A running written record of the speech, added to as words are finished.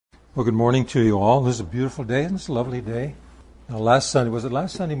Well, good morning to you all. This is a beautiful day, and it's a lovely day. Now, was it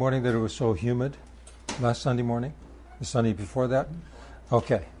last Sunday morning that it was so humid? Last Sunday morning? The Sunday before that?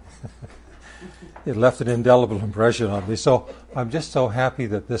 Okay. It left an indelible impression on me. So I'm just so happy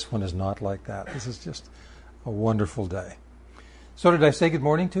that this one is not like that. This is just a wonderful day. So did I say good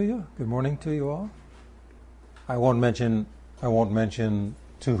morning to you? Good morning to you all. I won't mention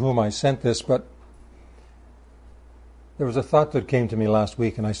to whom I sent this, but there was a thought that came to me last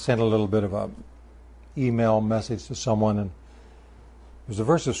week, and I sent a little bit of a email message to someone, and there's a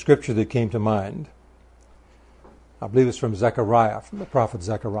verse of Scripture that came to mind. I believe it's from Zechariah, from the prophet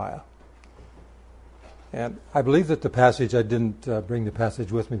Zechariah. And I believe that the passage, I didn't bring the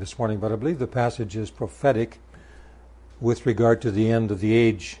passage with me this morning, but I believe the passage is prophetic with regard to the end of the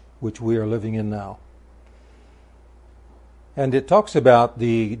age which we are living in now. And it talks about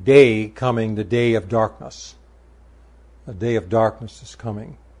the day coming, the day of darkness. A day of darkness is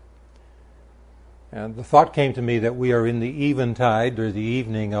coming. And the thought came to me that we are in the eventide, or the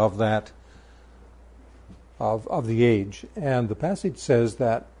evening of that, of the age. And the passage says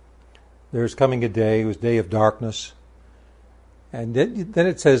that there's coming a day, it was a day of darkness. And then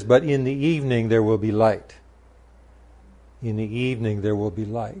it says, but in the evening there will be light. In the evening there will be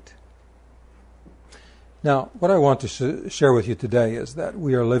light. Now, what I want to share with you today is that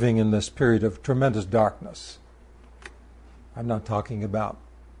we are living in this period of tremendous darkness. I'm not talking about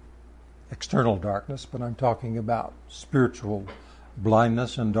external darkness, but I'm talking about spiritual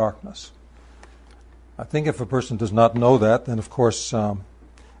blindness and darkness. I think if a person does not know that, then of course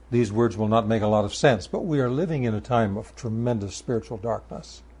these words will not make a lot of sense. But we are living in a time of tremendous spiritual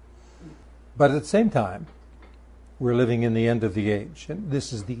darkness. But at the same time, we're living in the end of the age. And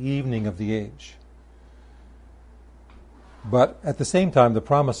this is the evening of the age. But at the same time, the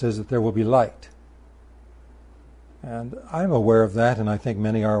promise is that there will be light. And I'm aware of that, and I think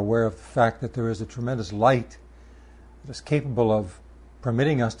many are aware of the fact that there is a tremendous light that is capable of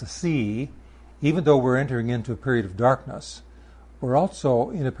permitting us to see, even though we're entering into a period of darkness, we're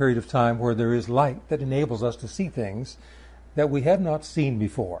also in a period of time where there is light that enables us to see things that we have not seen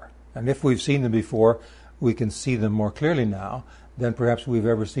before. And if we've seen them before, we can see them more clearly now than perhaps we've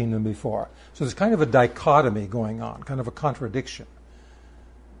ever seen them before. So there's kind of a dichotomy going on, kind of a contradiction.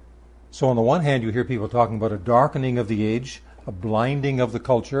 So on the one hand, you hear people talking about a darkening of the age, a blinding of the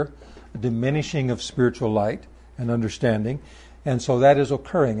culture, a diminishing of spiritual light and understanding. And so that is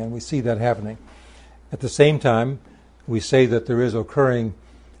occurring, and we see that happening. At the same time, we say that there is occurring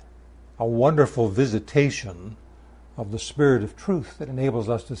a wonderful visitation of the Spirit of truth that enables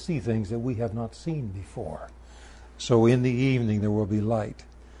us to see things that we have not seen before. So in the evening there will be light.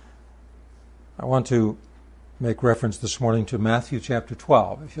 I want to make reference this morning to Matthew chapter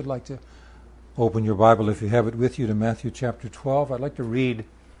 12. If you'd like to open your Bible, if you have it with you, to Matthew chapter 12, I'd like to read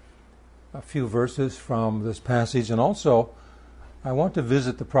a few verses from this passage. And also, I want to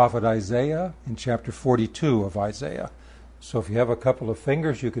visit the prophet Isaiah in chapter 42 of Isaiah. So if you have a couple of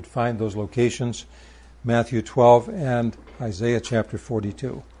fingers, you could find those locations, Matthew 12 and Isaiah chapter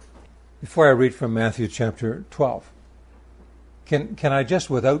 42. Before I read from Matthew chapter 12, can I just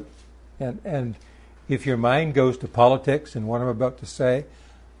without, and if your mind goes to politics and what I'm about to say,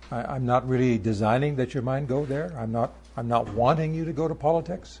 I'm not really designing that your mind go there. I'm not wanting you to go to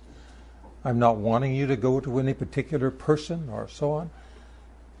politics. I'm not wanting you to go to any particular person or so on.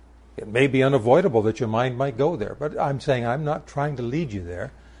 It may be unavoidable that your mind might go there, but I'm saying I'm not trying to lead you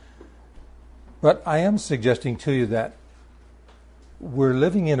there. But I am suggesting to you that we're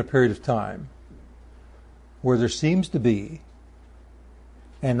living in a period of time where there seems to be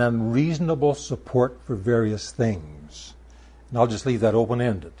an unreasonable support for various things. And I'll just leave that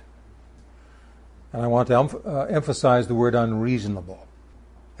open-ended. And I want to emphasize the word unreasonable.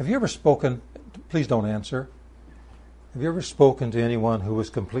 Have you ever spoken, please don't answer, have you ever spoken to anyone who was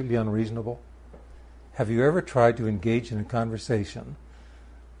completely unreasonable? Have you ever tried to engage in a conversation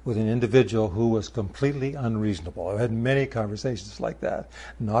with an individual who was completely unreasonable? I've had many conversations like that.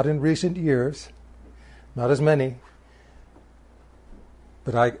 Not in recent years, not as many.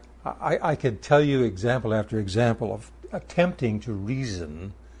 But I could tell you example after example of attempting to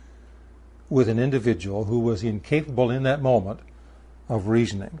reason with an individual who was incapable in that moment of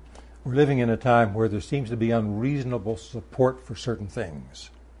reasoning. We're living in a time where there seems to be unreasonable support for certain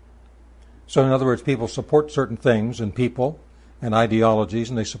things. So in other words, people support certain things and people and ideologies,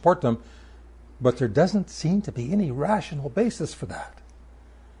 and they support them, but there doesn't seem to be any rational basis for that.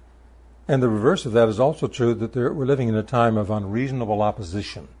 And the reverse of that is also true, that we're living in a time of unreasonable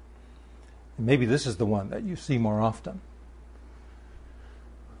opposition. And maybe this is the one that you see more often.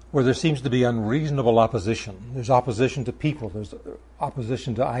 where there seems to be unreasonable opposition. There's opposition to people, there's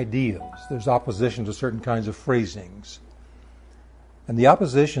opposition to ideas, there's opposition to certain kinds of phrasings. And the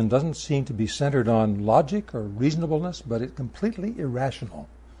opposition doesn't seem to be centered on logic or reasonableness, but it's completely irrational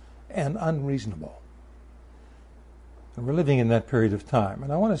and unreasonable. And we're living in that period of time.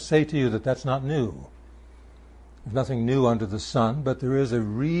 And I want to say to you that that's not new. There's nothing new under the sun, but there is a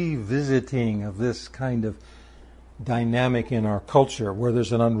revisiting of this kind of dynamic in our culture where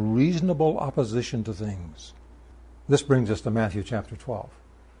there's an unreasonable opposition to things. This brings us to Matthew chapter 12.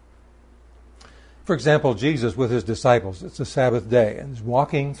 For example, Jesus with his disciples, it's a Sabbath day, and he's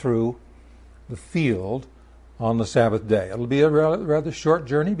walking through the field on the Sabbath day. It'll be a rather short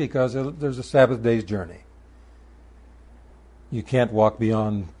journey because there's a Sabbath day's journey. You can't walk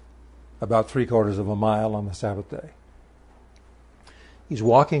beyond about 3/4 of a mile on the Sabbath day. He's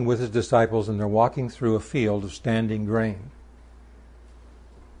walking with his disciples, and they're walking through a field of standing grain.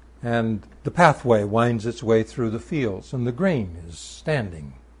 And the pathway winds its way through the fields, and the grain is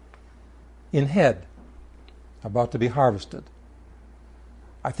standing in head, about to be harvested.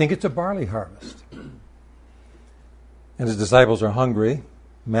 I think it's a barley harvest. And his disciples are hungry.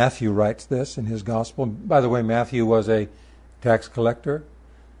 Matthew writes this in his gospel. By the way, Matthew was a tax collector.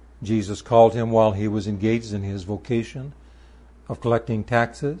 Jesus called him while he was engaged in his vocation of collecting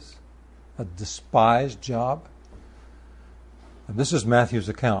taxes, a despised job. And this is Matthew's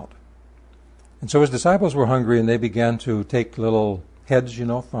account. And so his disciples were hungry, and they began to take little heads,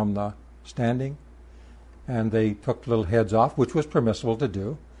 from the standing, and they took little heads off, which was permissible to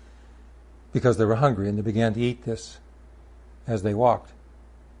do because they were hungry, and they began to eat this as they walked.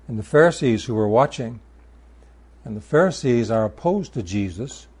 And the Pharisees who were watching, and the Pharisees are opposed to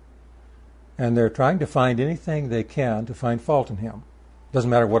Jesus, and they're trying to find anything they can to find fault in him. Doesn't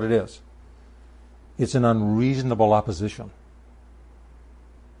matter what it is. It's an unreasonable opposition.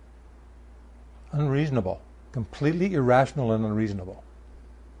 Unreasonable. Completely irrational and unreasonable.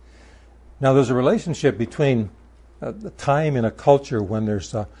 Now, there's a relationship between the time in a culture when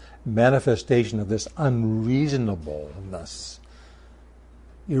there's a manifestation of this unreasonableness,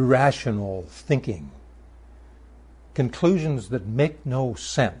 irrational thinking, conclusions that make no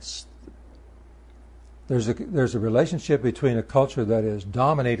sense. There's a relationship between a culture that is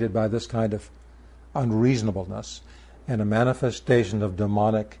dominated by this kind of unreasonableness and a manifestation of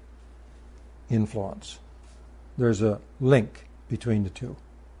demonic influence. There's a link between the two.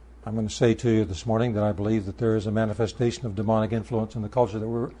 I'm going to say to you this morning that I believe that there is a manifestation of demonic influence in the culture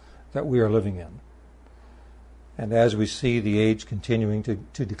that we are living in. And as we see the age continuing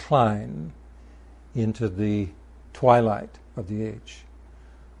to decline into the twilight of the age,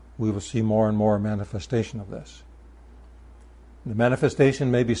 we will see more and more manifestation of this. The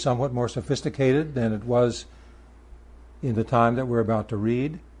manifestation may be somewhat more sophisticated than it was in the time that we're about to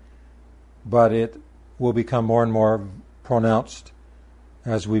read, but it will become more and more pronounced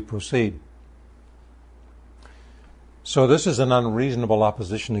as we proceed. So this is an unreasonable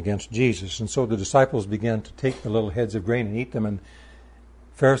opposition against Jesus. And so the disciples began to take the little heads of grain and eat them, and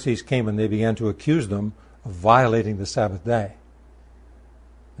Pharisees came and they began to accuse them of violating the Sabbath day.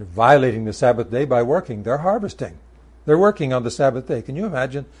 They're violating the Sabbath day by working. They're harvesting. They're working on the Sabbath day. Can you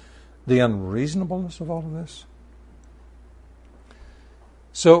imagine the unreasonableness of all of this?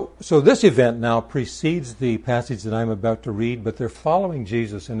 So this event now precedes the passage that I'm about to read, but they're following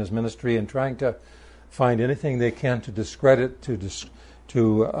Jesus in his ministry and trying to find anything they can to discredit,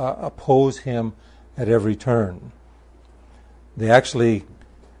 to oppose him at every turn. They actually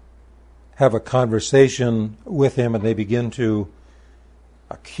have a conversation with him, and they begin to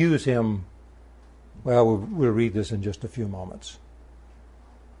accuse him, well, we'll read this in just a few moments,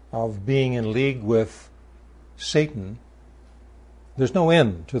 of being in league with Satan. There's no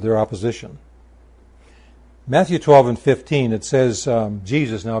end to their opposition. Matthew 12 and 15, it says,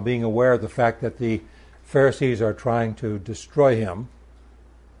 Jesus, now being aware of the fact that the Pharisees are trying to destroy him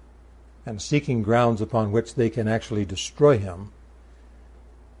and seeking grounds upon which they can actually destroy him,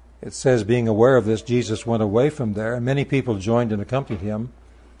 it says, being aware of this, Jesus went away from there, and many people joined and accompanied him,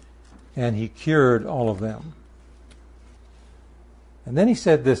 and he cured all of them. And then he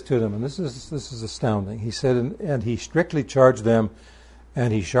said this to them, and this is astounding. He said, and he strictly charged them,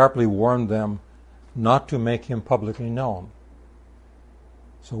 and he sharply warned them not to make him publicly known.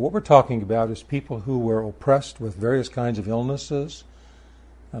 So what we're talking about is people who were oppressed with various kinds of illnesses,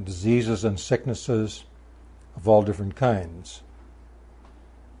 and diseases and sicknesses of all different kinds.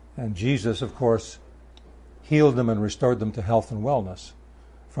 And Jesus, of course, healed them and restored them to health and wellness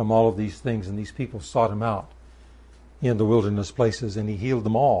from all of these things, and these people sought him out in the wilderness places, and he healed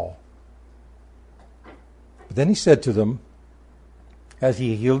them all. But then he said to them, as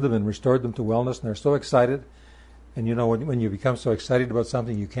he healed them and restored them to wellness, and they're so excited. And you know, when you become so excited about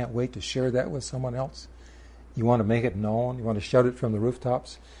something, you can't wait to share that with someone else. You want to make it known. You want to shout it from the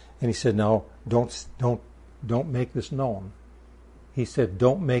rooftops. And he said, no, don't make this known. He said,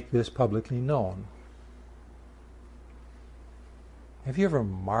 don't make this publicly known. Have you ever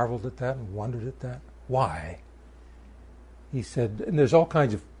marveled at that and wondered at that? Why? He said, and there's all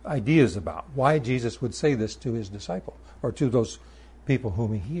kinds of ideas about why Jesus would say this to his disciple, or to those people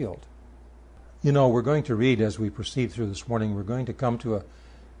whom he healed. You know, we're going to read, as we proceed through this morning, we're going to come to a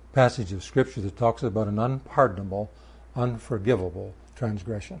passage of Scripture that talks about an unpardonable, unforgivable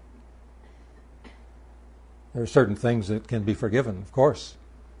transgression. There are certain things that can be forgiven, of course,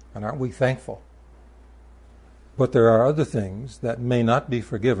 and aren't we thankful? But there are other things that may not be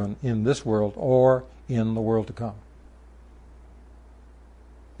forgiven in this world or in the world to come.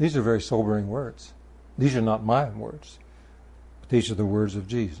 These are very sobering words. These are not my words, but these are the words of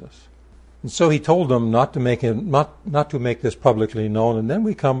Jesus. And so he told them not to make this publicly known. And then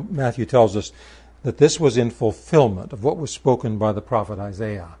Matthew tells us that this was in fulfillment of what was spoken by the prophet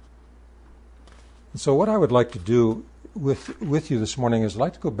Isaiah. And so what I would like to do with you this morning is I'd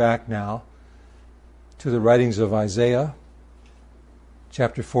like to go back now to the writings of Isaiah,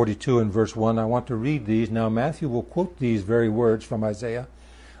 chapter 42 and verse 1. I want to read these. Now Matthew will quote these very words from Isaiah.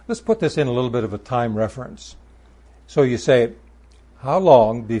 Let's put this in a little bit of a time reference. So you say, how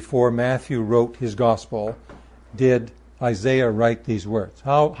long before Matthew wrote his gospel did Isaiah write these words?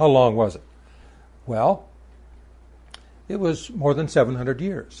 How long was it? Well, it was more than 700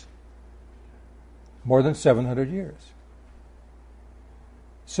 years. More than 700 years.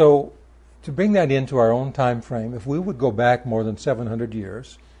 So, to bring that into our own time frame, if we would go back more than 700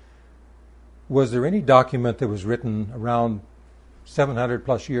 years, was there any document that was written around 700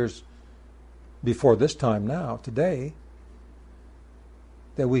 plus years before this time now, today,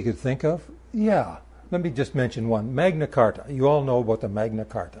 that we could think of? Yeah. Let me just mention one. Magna Carta. You all know about the Magna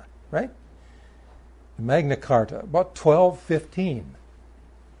Carta, right? The Magna Carta, about 1215.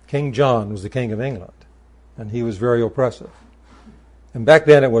 King John was the king of England, and he was very oppressive. And back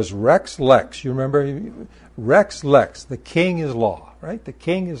then it was Rex Lex. You remember? Rex Lex. The king is law, right? The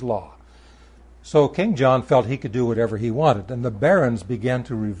king is law. So King John felt he could do whatever he wanted, and the barons began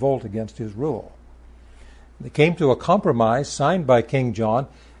to revolt against his rule. They came to a compromise signed by King John,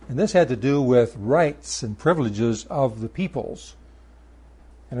 and this had to do with rights and privileges of the peoples.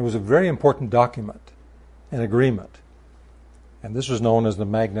 And it was a very important document, an agreement. And this was known as the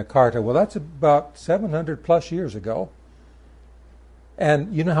Magna Carta. Well, that's about 700 plus years ago.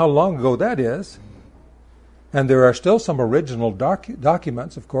 And you know how long ago that is. And there are still some original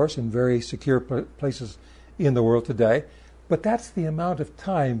documents, of course, in very secure places in the world today. But that's the amount of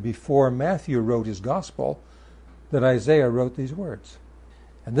time before Matthew wrote his gospel that Isaiah wrote these words.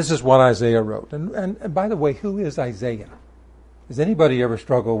 And this is what Isaiah wrote. And by the way, who is Isaiah? Does anybody ever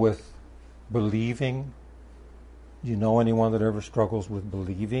struggle with believing? Do you know anyone that ever struggles with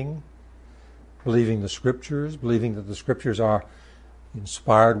believing? Believing the Scriptures? Believing that the Scriptures are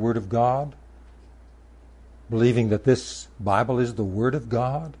inspired Word of God? Believing that this Bible is the Word of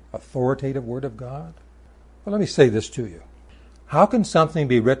God, authoritative Word of God? Well, let me say this to you. How can something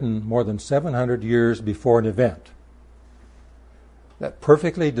be written more than 700 years before an event that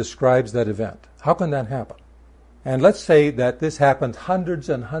perfectly describes that event? How can that happen? And let's say that this happened hundreds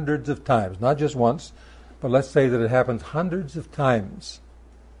and hundreds of times, not just once, but let's say that it happens hundreds of times.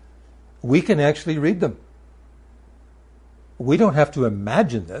 We can actually read them. We don't have to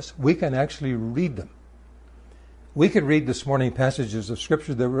imagine this. We can actually read them. We could read this morning passages of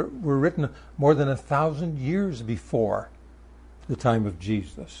Scripture that were written more than 1,000 years before the time of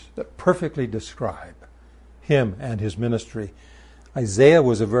Jesus that perfectly describe him and his ministry. Isaiah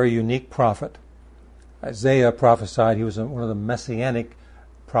was a very unique prophet. Isaiah prophesied. He was one of the messianic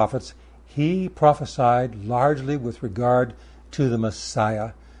prophets. He prophesied largely with regard to the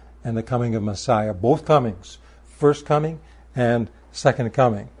Messiah and the coming of Messiah. Both comings, first coming and second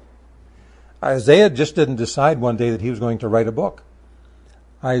coming. Isaiah just didn't decide one day that he was going to write a book.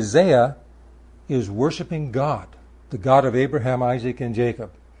 Isaiah is worshiping God, the God of Abraham, Isaac, and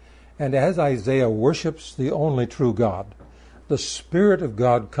Jacob. And as Isaiah worships the only true God, the Spirit of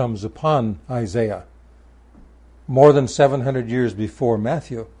God comes upon Isaiah more than 700 years before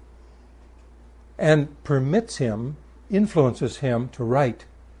Matthew and permits him, influences him to write,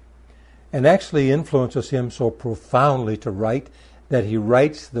 and actually influences him so profoundly to write that he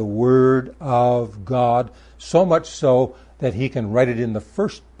writes the Word of God, so much so that he can write it in the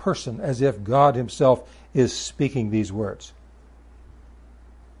first person as if God himself is speaking these words.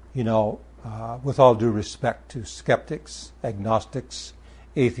 You know, with all due respect to skeptics, agnostics,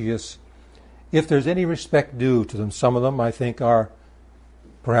 atheists. If there's any respect due to them, some of them I think are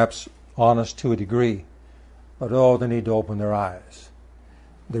perhaps honest to a degree, but they need to open their eyes.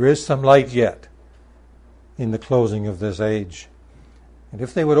 There is some light yet in the closing of this age. And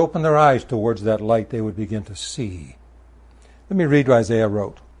if they would open their eyes towards that light, they would begin to see. Let me read what Isaiah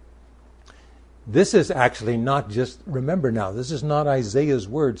wrote. This is actually not just, remember now, this is not Isaiah's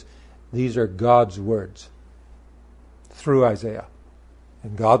words. These are God's words through Isaiah.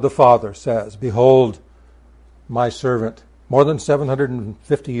 And God the Father says, "Behold, my servant," more than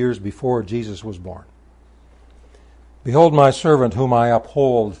 750 years before Jesus was born. "Behold, my servant whom I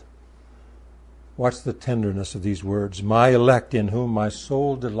uphold." Watch the tenderness of these words. "My elect in whom my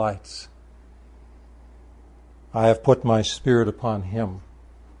soul delights. I have put my spirit upon him.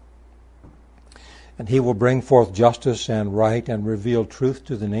 And he will bring forth justice and right and reveal truth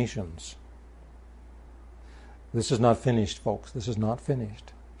to the nations." This is not finished, folks. This is not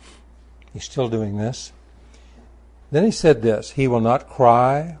finished. He's still doing this. Then he said this, "He will not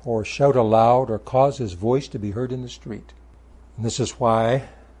cry or shout aloud or cause his voice to be heard in the street." And this is why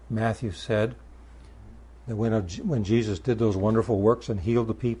Matthew said that when Jesus did those wonderful works and healed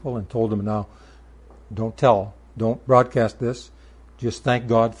the people and told them, "Now, don't broadcast this, just thank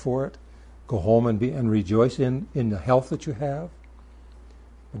God for it. Go home and rejoice in the health that you have.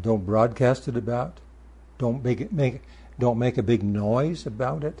 But don't broadcast it about. Don't make a big noise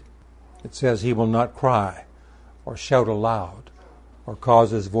about it." It says he will not cry or shout aloud or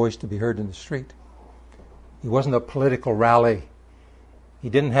cause his voice to be heard in the street. He wasn't a political rally. He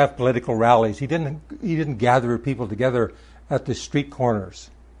didn't have political rallies. He didn't gather people together at the street corners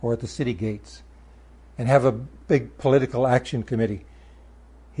or at the city gates and have a big political action committee.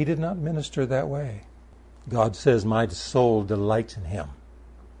 He did not minister that way. God says, "My soul delights in him."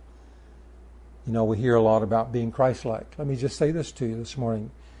 You know, we hear a lot about being Christ-like. Let me just say this to you this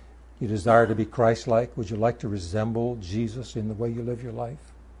morning. You desire to be Christ-like? Would you like to resemble Jesus in the way you live your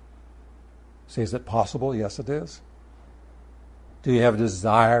life? Say, is it possible? Yes, it is. Do you have a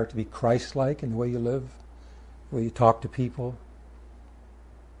desire to be Christ-like in the way you live, the way you talk to people,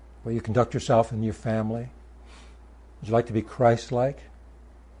 the way you conduct yourself in your family? Would you like to be Christ-like?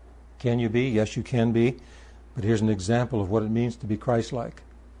 Can you be? Yes, you can be. But here's an example of what it means to be Christ-like.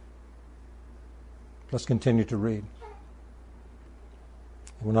 Let's continue to read.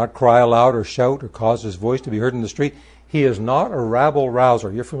 He will not cry aloud or shout or cause his voice to be heard in the street. He is not a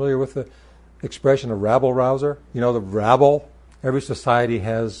rabble-rouser. You're familiar with the expression of rabble-rouser? You know, the rabble? Every society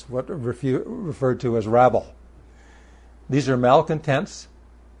has what referred to as rabble. These are malcontents.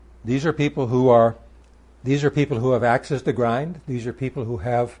 These are people who have axes to grind. These are people who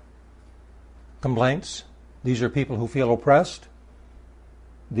have complaints. These are people who feel oppressed.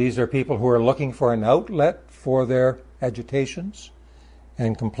 These are people who are looking for an outlet for their agitations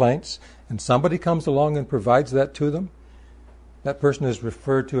and complaints. And somebody comes along and provides that to them. That person is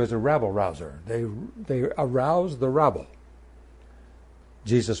referred to as a rabble-rouser. They arouse the rabble.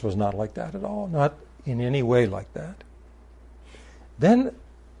 Jesus was not like that at all, not in any way like that. Then,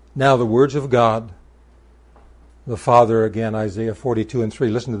 now the words of God, the Father again, Isaiah 42:3.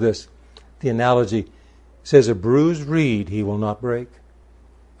 Listen to this. The analogy says, "A bruised reed he will not break."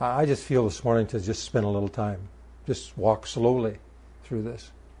 I just feel this morning to just spend a little time, just walk slowly through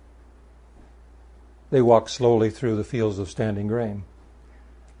this. They walk slowly through the fields of standing grain.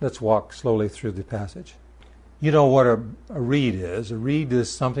 Let's walk slowly through the passage. You know what a reed is. A reed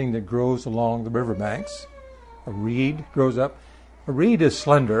is something that grows along the riverbanks. A reed grows up. A reed is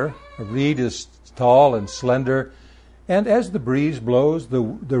slender. A reed is tall and slender. And as the breeze blows, the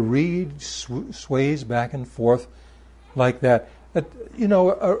reed sways back and forth like that. You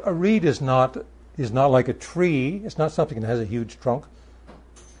know, a reed is not like a tree. It's not something that has a huge trunk.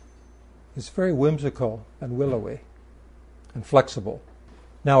 It's very whimsical and willowy and flexible.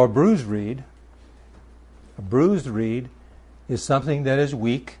 Now, a bruised reed is something that is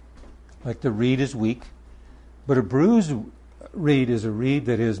weak, like the reed is weak. But a bruised reed is a reed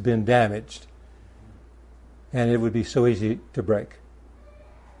that has been damaged, and it would be so easy to break.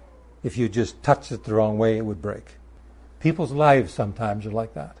 If you just touched it the wrong way, it would break. People's lives sometimes are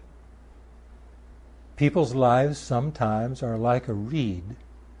like that. People's lives sometimes are like a reed,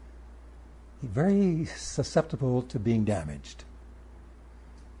 very susceptible to being damaged.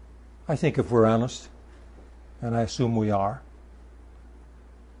 I think if we're honest, and I assume we are,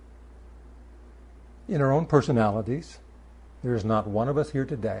 in our own personalities, there is not one of us here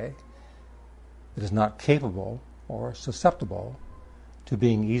today that is not capable or susceptible to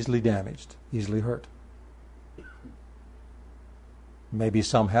being easily damaged, easily hurt. Maybe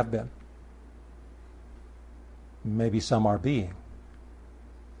some have been. maybe some are being.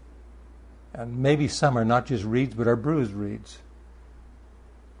 And maybe some are not just reeds, but are bruised reeds.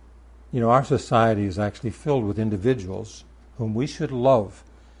 Our society is actually filled with individuals whom we should love.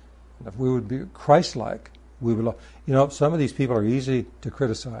 And if we would be Christ-like, we would love. Some of these people are easy to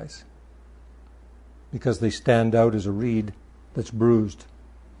criticize because they stand out as a reed that's bruised.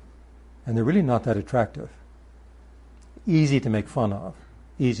 And they're really not that attractive. Easy to make fun of,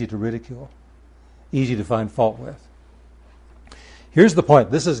 easy to ridicule, easy to find fault with. Here's the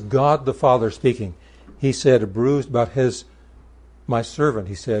point. This is God the Father speaking. He said, bruised about my servant,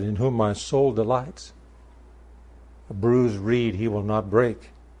 he said, in whom my soul delights. A bruised reed he will not break.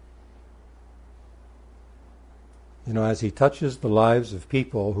 As he touches the lives of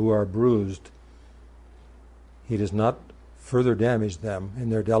people who are bruised, he does not further damage them in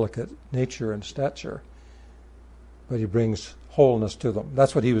their delicate nature and stature, but he brings wholeness to them.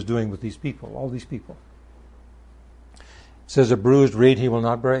 That's what he was doing with these people, all these people. It says, a bruised reed he will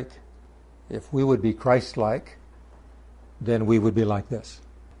not break. If we would be Christ-like, then we would be like this.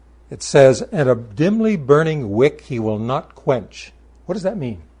 It says, and a dimly burning wick he will not quench. What does that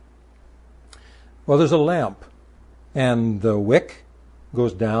mean? Well, there's a lamp, and the wick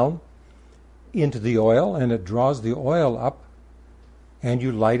goes down into the oil, and it draws the oil up, and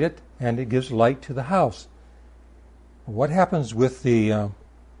you light it, and it gives light to the house. What happens with the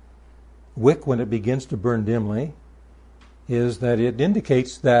wick when it begins to burn dimly is that it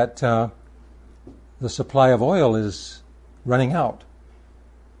indicates that the supply of oil is running out.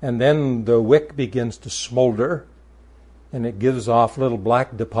 And then the wick begins to smolder, and it gives off little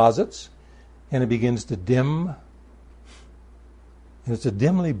black deposits, and it begins to dim. And it's a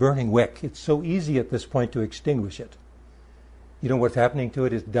dimly burning wick. It's so easy at this point to extinguish it. What's happening to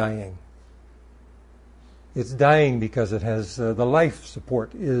it is dying. It's dying because it has the life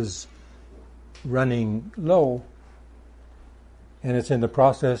support is running low, and it's in the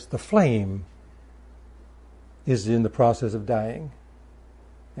process, the flame is in the process of dying.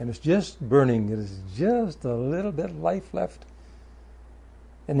 And it's just burning. It is just a little bit of life left.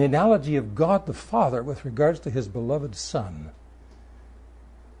 And the analogy of God the Father with regards to his beloved Son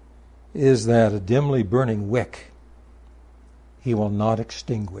is that a dimly burning wick he will not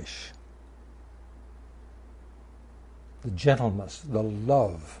extinguish. The gentleness, the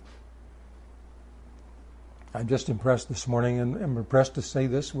love. I'm just impressed this morning, and I'm impressed to say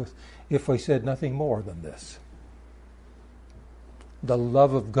this if I said nothing more than this. The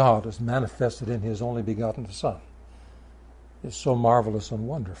love of God is manifested in his only begotten Son. It's so marvelous and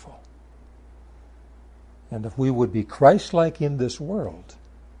wonderful. And if we would be Christ-like in this world,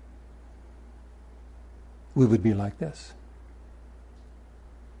 we would be like this.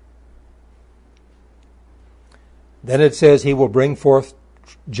 Then it says he will bring forth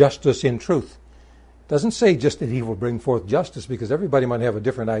justice in truth. It doesn't say just that he will bring forth justice, because everybody might have a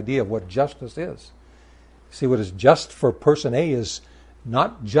different idea of what justice is. See, what is just for person A is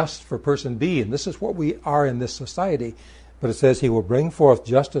not just for person B, and this is what we are in this society. But it says he will bring forth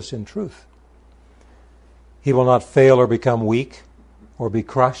justice in truth. He will not fail or become weak or be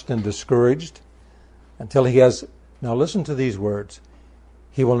crushed and discouraged until he has... Now listen to these words.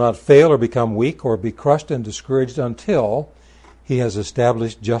 He will not fail or become weak or be crushed and discouraged until he has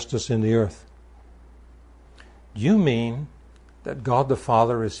established justice in the earth. Do you mean that God the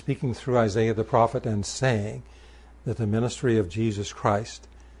Father is speaking through Isaiah the prophet and saying that the ministry of Jesus Christ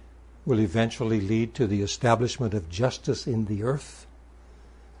will eventually lead to the establishment of justice in the earth?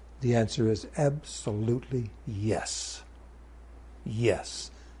 The answer is absolutely yes.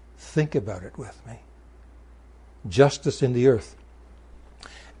 Yes. Think about it with me. Justice in the earth.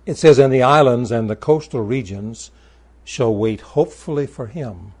 It says, and the islands and the coastal regions shall wait hopefully for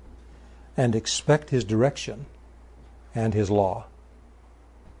him and expect his direction and his law.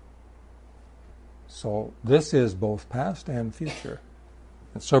 So this is both past and future.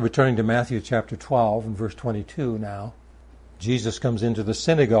 And so returning to Matthew chapter 12 and verse 22 now, Jesus comes into the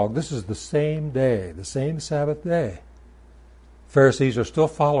synagogue. This is the same day, the same Sabbath day. Pharisees are still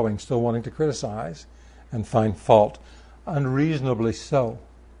following, still wanting to criticize and find fault, unreasonably so.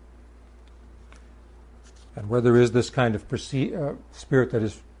 And where there is this kind of spirit that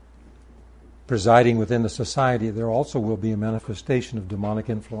is presiding within the society, there also will be a manifestation of demonic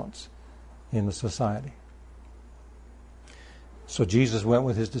influence in the society. So Jesus went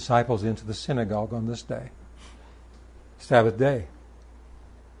with his disciples into the synagogue on this day, Sabbath day.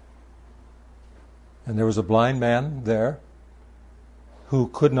 And there was a blind man there who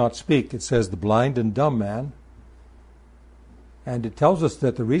could not speak. It says the blind and dumb man. And it tells us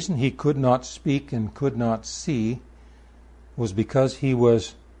that the reason he could not speak and could not see was because he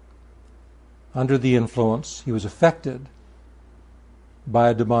was under the influence. He was affected by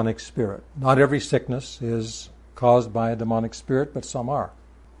a demonic spirit. Not every sickness is caused by a demonic spirit, but some are.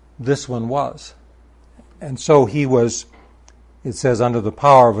 This one was. And so he was, it says, under the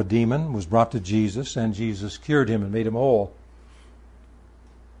power of a demon, was brought to Jesus, and Jesus cured him and made him whole.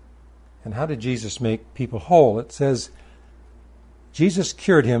 And how did Jesus make people whole? It says, Jesus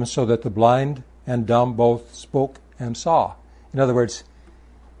cured him so that the blind and dumb both spoke and saw. In other words,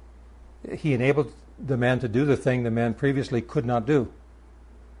 he enabled the man to do the thing the man previously could not do.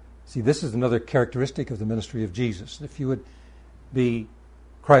 See, this is another characteristic of the ministry of Jesus. If you would be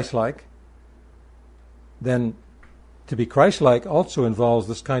Christ-like, then to be Christ-like also involves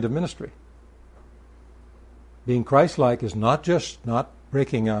this kind of ministry. Being Christ-like is not just not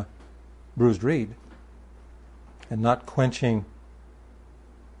breaking a bruised reed and not quenching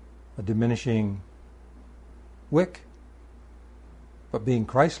a diminishing wick, but being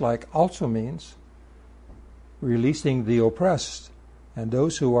Christ-like also means releasing the oppressed and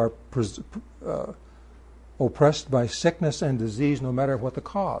those who are oppressed by sickness and disease, no matter what the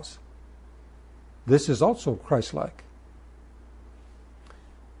cause. This is also Christ-like.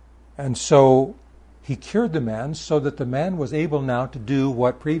 And so he cured the man so that the man was able now to do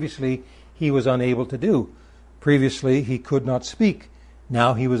what previously he was unable to do. Previously he could not speak.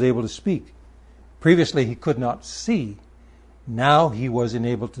 Now he was able to speak. Previously he could not see. Now he was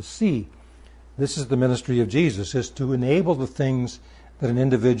enabled to see. This is the ministry of Jesus, is to enable the things that an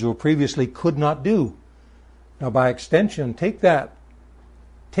individual previously could not do. Now by extension, take that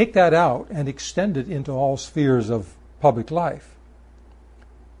out and extend it into all spheres of public life.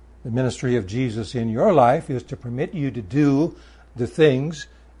 The ministry of Jesus in your life is to permit you to do the things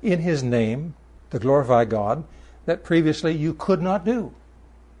in His name, to glorify God, that previously you could not do.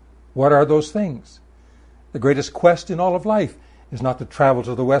 What are those things? The greatest quest in all of life is not to travel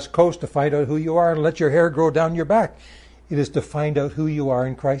to the West Coast to find out who you are and let your hair grow down your back. It is to find out who you are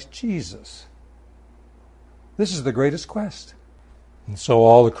in Christ Jesus. This is the greatest quest. And so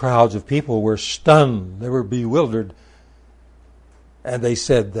all the crowds of people were stunned. They were bewildered. And they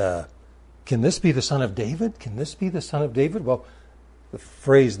said, can this be the son of David? Can this be the son of David? Well, the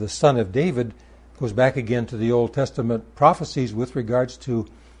phrase the son of David goes back again to the Old Testament prophecies with regards to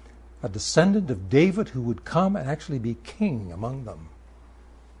a descendant of David who would come and actually be king among them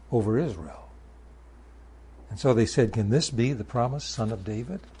over Israel. And so they said, can this be the promised son of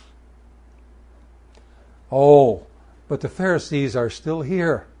David? Oh, but the Pharisees are still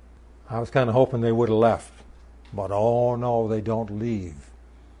here. I was kind of hoping they would have left. But oh no, they don't leave.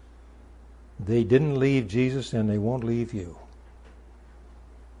 They didn't leave Jesus, and they won't leave you.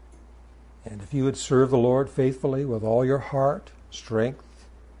 And if you would serve the Lord faithfully with all your heart, strength,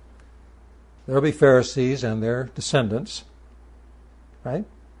 there will be Pharisees and their descendants, right,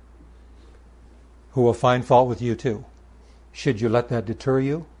 who will find fault with you too. Should you let that deter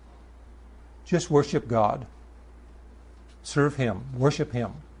you? Just worship God. Serve Him. Worship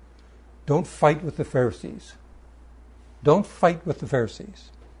Him. Don't fight with the Pharisees. Don't fight with the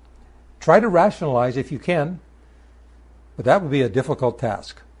Pharisees. Try to rationalize if you can, but that would be a difficult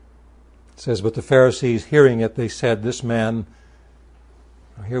task. It says, but the Pharisees, hearing it, they said, this man,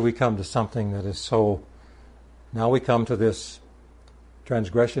 here we come to something that is so, now we come to this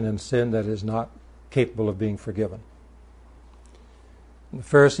transgression and sin that is not capable of being forgiven. And the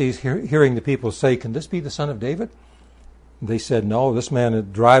Pharisees, hearing the people say, can this be the son of David? They said, no, this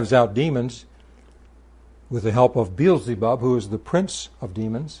man drives out demons with the help of Beelzebub, who is the prince of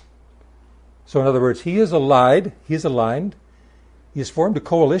demons. So in other words, he is aligned, he has formed a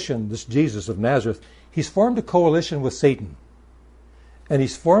coalition, this Jesus of Nazareth, he's formed a coalition with Satan. And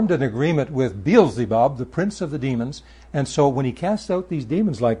he's formed an agreement with Beelzebub, the prince of the demons. And so when he casts out these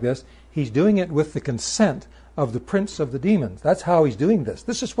demons like this, he's doing it with the consent of the prince of the demons. That's how he's doing this.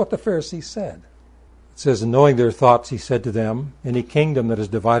 This is what the Pharisees said. It says, and knowing their thoughts, he said to them, any kingdom that is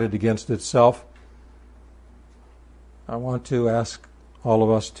divided against itself. I want to ask all of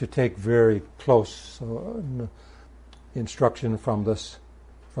us to take very close instruction from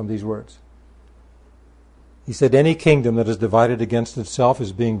these words. He said, any kingdom that is divided against itself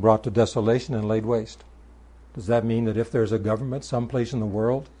is being brought to desolation and laid waste. Does that mean that if there's a government someplace in the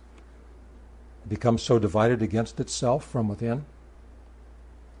world, it becomes so divided against itself from within?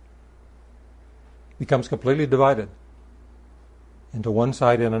 It becomes completely divided into one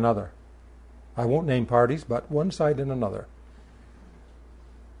side and another. I won't name parties, but one side and another.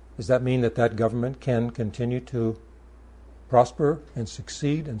 Does that mean that that government can continue to prosper and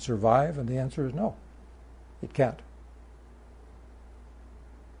succeed and survive? And the answer is no. It can't.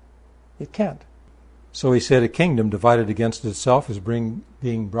 It can't. So he said, a kingdom divided against itself is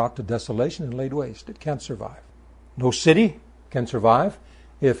being brought to desolation and laid waste. It can't survive. No city can survive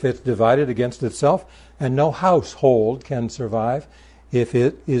if it's divided against itself, and no household can survive if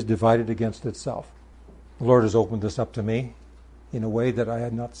it is divided against itself. The Lord has opened this up to me in a way that I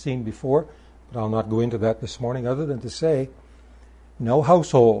had not seen before, but I'll not go into that this morning other than to say, no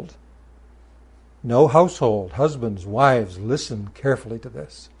household, husbands, wives, listen carefully to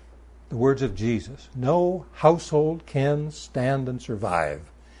this. The words of Jesus. No household can stand and survive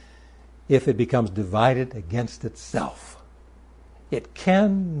if it becomes divided against itself. It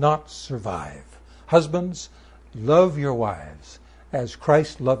cannot survive. Husbands, love your wives as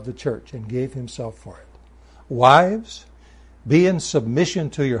Christ loved the church and gave himself for it. Wives, be in submission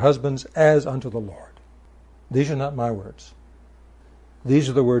to your husbands as unto the Lord. These are not my words. These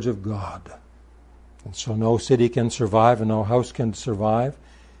are the words of God. And so no city can survive and no house can survive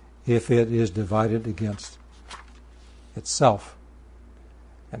if it is divided against itself.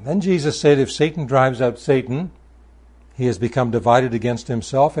 And then Jesus said, if Satan drives out Satan, he has become divided against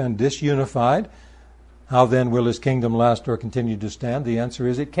himself and disunified. How then will his kingdom last or continue to stand? The answer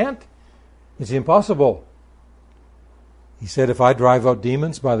is it can't. It's impossible. He said, if I drive out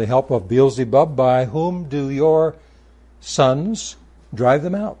demons by the help of Beelzebub, by whom do your sons drive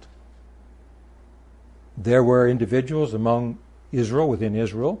them out? There were individuals among Israel, within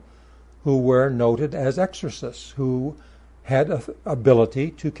Israel, who were noted as exorcists, who had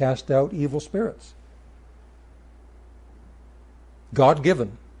ability to cast out evil spirits.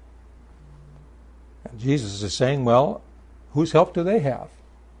 God-given. And Jesus is saying, well, whose help do they have?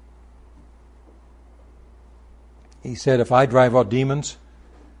 He said, if I drive out demons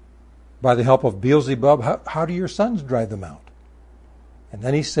by the help of Beelzebub, how do your sons drive them out? And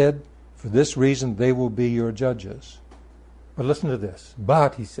then he said, for this reason they will be your judges. But listen to this.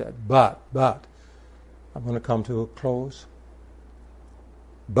 But, he said, but, I'm going to come to a close.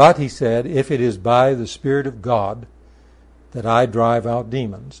 But, he said, if it is by the Spirit of God that I drive out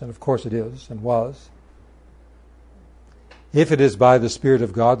demons, and of course it is and was, if it is by the Spirit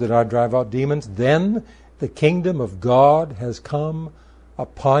of God that I drive out demons, then the kingdom of God has come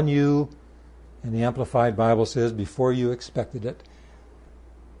upon you. And the Amplified Bible says, before you expected it.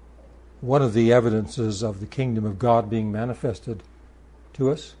 One of the evidences of the kingdom of God being manifested to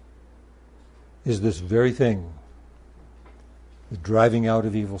us is this very thing, the driving out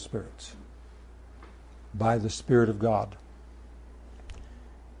of evil spirits by the Spirit of God.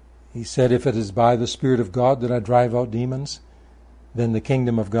 He said, if it is by the Spirit of God that I drive out demons, then the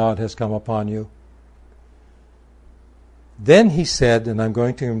kingdom of God has come upon you. Then he said, and I'm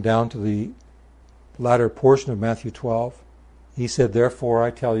going to him down to the latter portion of Matthew 12, he said, therefore I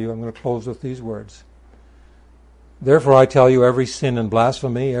tell you, I'm going to close with these words. Therefore I tell you, every sin and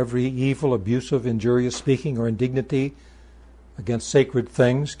blasphemy, every evil, abusive, injurious speaking or indignity against sacred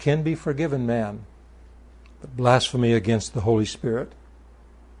things can be forgiven man, but blasphemy against the Holy Spirit.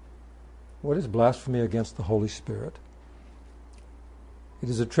 What is blasphemy against the Holy Spirit? It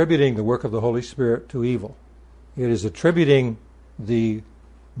is attributing the work of the Holy Spirit to evil. It is attributing the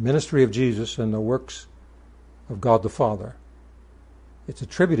ministry of Jesus and the works of God the Father. It's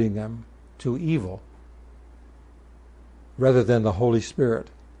attributing them to evil rather than the Holy Spirit.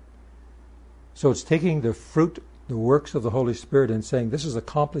 So it's taking the fruit, the works of the Holy Spirit, and saying this is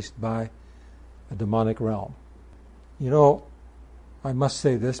accomplished by a demonic realm. You know, I must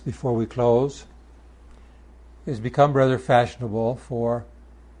say this before we close. It's become rather fashionable for,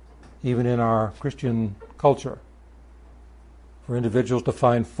 even in our Christian culture, for individuals to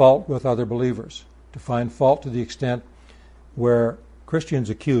find fault with other believers, to find fault to the extent where Christians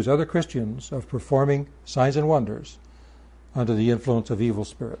accuse other Christians of performing signs and wonders under the influence of evil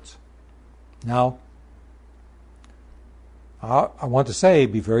spirits. Now, I want to say,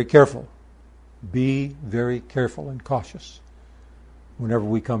 be very careful. Be very careful and cautious whenever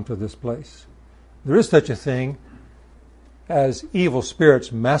we come to this place. There is such a thing as evil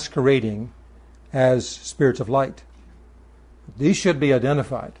spirits masquerading as spirits of light. These should be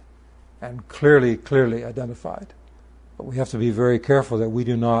identified, and clearly identified. But we have to be very careful that we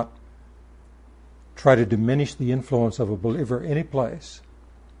do not try to diminish the influence of a believer any place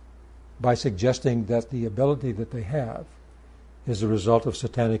by suggesting that the ability that they have is a result of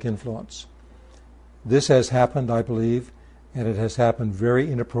satanic influence. This has happened, I believe, and it has happened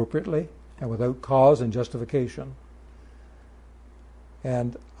very inappropriately and without cause and justification.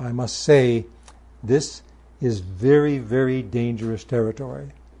 And I must say, this is very, very dangerous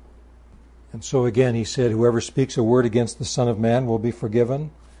territory. And so again, he said, whoever speaks a word against the Son of Man will be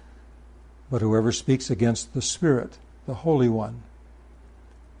forgiven, but whoever speaks against the Spirit, the Holy One,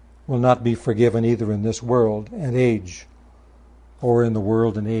 will not be forgiven either in this world and age or in the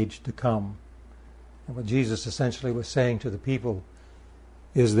world and age to come. And what Jesus essentially was saying to the people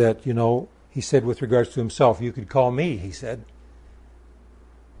is that, he said with regards to himself, you could call me, he said.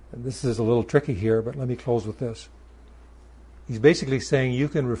 And this is a little tricky here, but let me close with this. He's basically saying you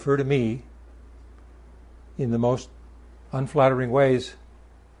can refer to me in the most unflattering ways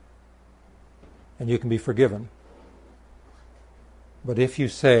and you can be forgiven. But if you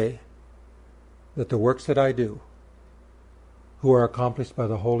say that the works that I do, who are accomplished by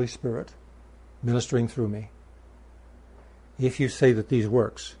the Holy Spirit ministering through me, if you say that these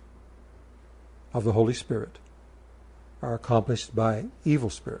works of the Holy Spirit are accomplished by evil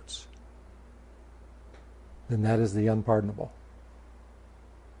spirits, then that is the unpardonable.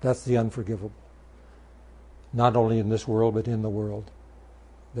 That's the unforgivable. Not only in this world, but in the world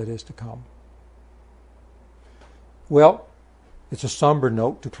that is to come. Well, it's a somber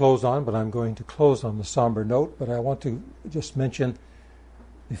note to close on, but I'm going to close on the somber note. But I want to just mention,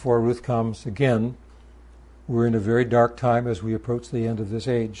 before Ruth comes again, we're in a very dark time as we approach the end of this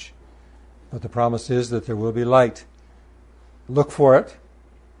age. But the promise is that there will be light. Look for it,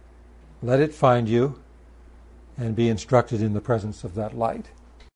 let it find you, and be instructed in the presence of that light.